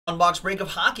One box break of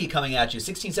hockey coming at you.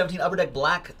 16-17 Upper Deck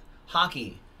Black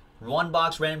Hockey. One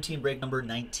box random team break number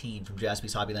 19 from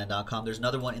JaspysHobbyland.com. There's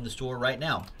another one in the store right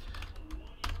now.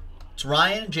 It's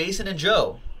Ryan, Jason, and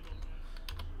Joe.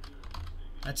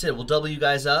 That's it. We'll double you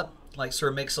guys up like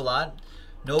Sir Mix-a-Lot.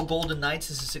 No Golden Knights.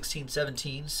 This is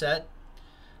 16-17 set.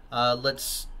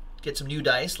 Let's get some new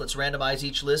dice. Let's randomize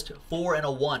each list. 4 and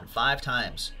a 1, 5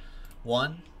 times.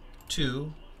 1,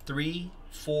 2, 3,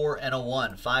 4, and a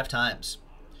 1, 5 times.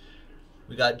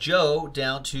 We got Joe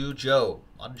down to Joe.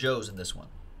 A lot of Joes in this one.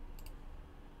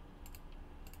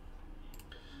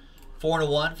 4 and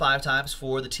a 1, 5 times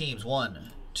for the teams.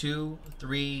 1, 2,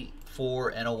 3, 4,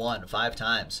 and a 1, 5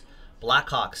 times.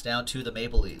 Blackhawks down to the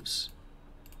Maple Leafs.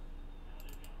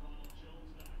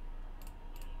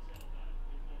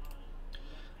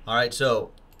 All right,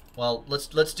 so, well,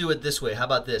 let's do it this way. How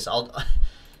about this?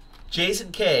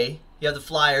 Jason K, you have the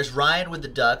Flyers. Ryan with the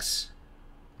Ducks.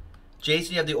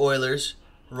 Jason, you have the Oilers.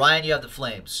 Ryan, you have the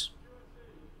Flames.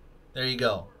 There you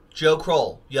go. Joe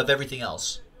Kroll, you have everything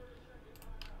else.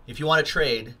 If you want to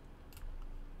trade,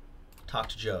 talk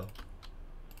to Joe.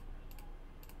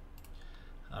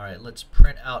 All right, let's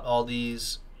print out all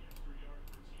these.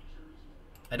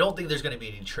 I don't think there's going to be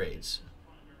any trades,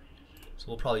 so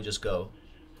we'll probably just go.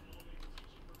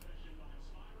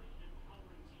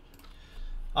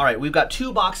 All right, we've got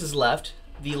 2 boxes left.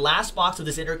 The last box of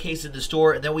this inner case in the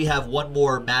store, and then we have one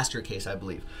more master case, I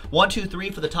believe. 1, 2, 3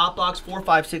 for the top box, 4,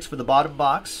 5, 6 for the bottom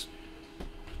box.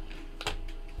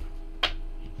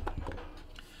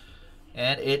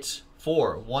 And it's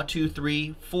 4. 1, 2,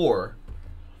 3, 4,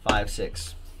 5,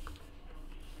 6.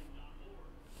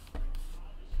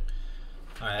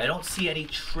 All right, I don't see any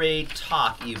trade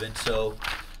talk even, so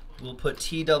we'll put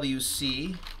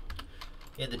TWC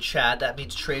in the chat. That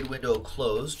means trade window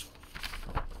closed.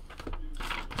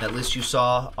 That list you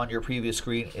saw on your previous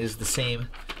screen is the same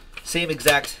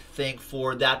exact thing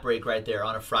for that break right there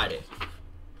on a Friday.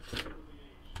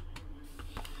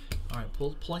 All right,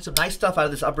 pulling some nice stuff out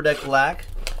of this Upper Deck Black.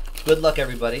 Good luck,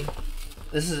 everybody.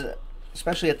 This is,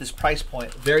 especially at this price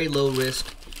point, very low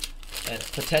risk and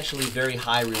potentially very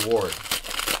high reward.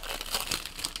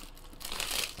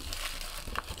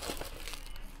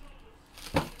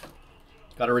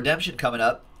 Got a redemption coming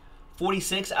up.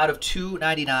 46 out of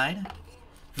 299.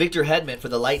 Victor Hedman for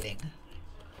the Lightning.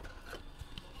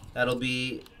 That'll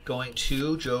be going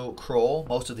to Joe Kroll.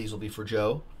 Most of these will be for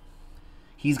Joe.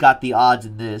 He's got the odds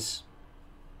in this.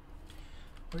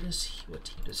 Where does he? What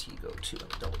team does he go to? Let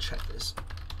me double check this.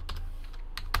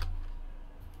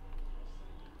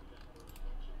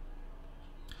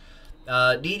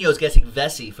 Nino's guessing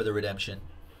Vesey for the redemption.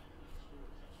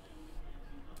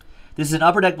 This is an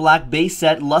Upper Deck Black base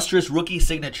set, lustrous rookie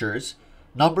signatures,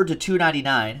 numbered to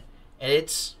 299, and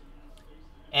it's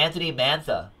Anthony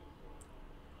Mantha.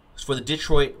 It's for the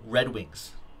Detroit Red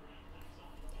Wings.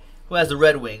 Who has the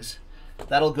Red Wings?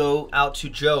 That'll go out to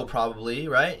Joe probably,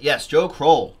 right? Yes, Joe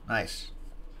Kroll. Nice.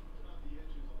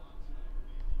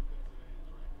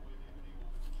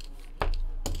 And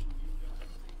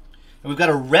we've got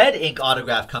a red ink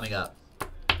autograph coming up.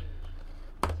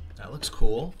 That looks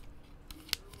cool.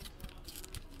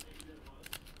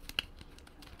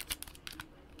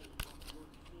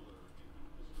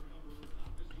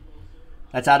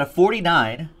 That's out of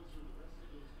 49.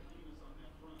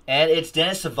 And it's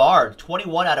Dennis Savard,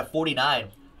 21 out of 49.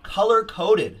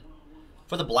 Color-coded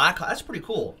for the Blackhawks. That's pretty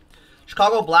cool.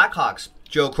 Chicago Blackhawks.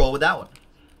 Joe Kroll with that one.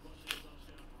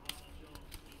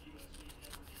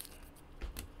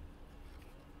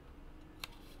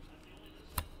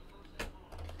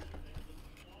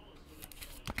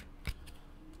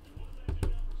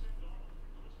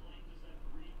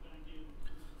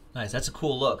 Nice. That's a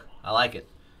cool look. I like it.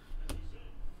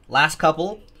 Last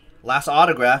couple, last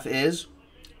autograph is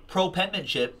pro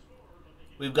penmanship.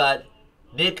 We've got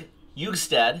Nick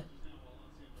Ugstad,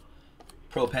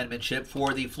 pro penmanship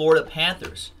for the Florida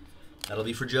Panthers. That'll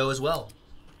be for Joe as well.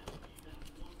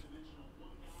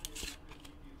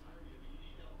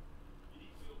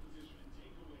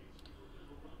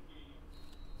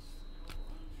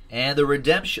 And the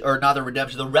redemption, or not the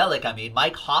redemption, the relic, I mean,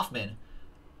 Mike Hoffman,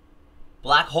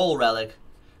 black hole relic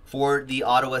for the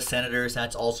Ottawa Senators.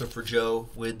 That's also for Joe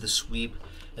with the sweep.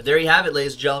 And there you have it,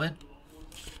 ladies and gentlemen.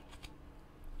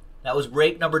 That was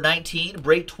break number 19.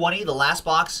 Break 20, the last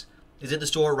box, is in the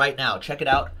store right now. Check it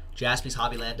out,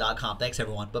 JaspysHobbyland.com. Thanks,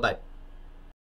 everyone. Bye-bye.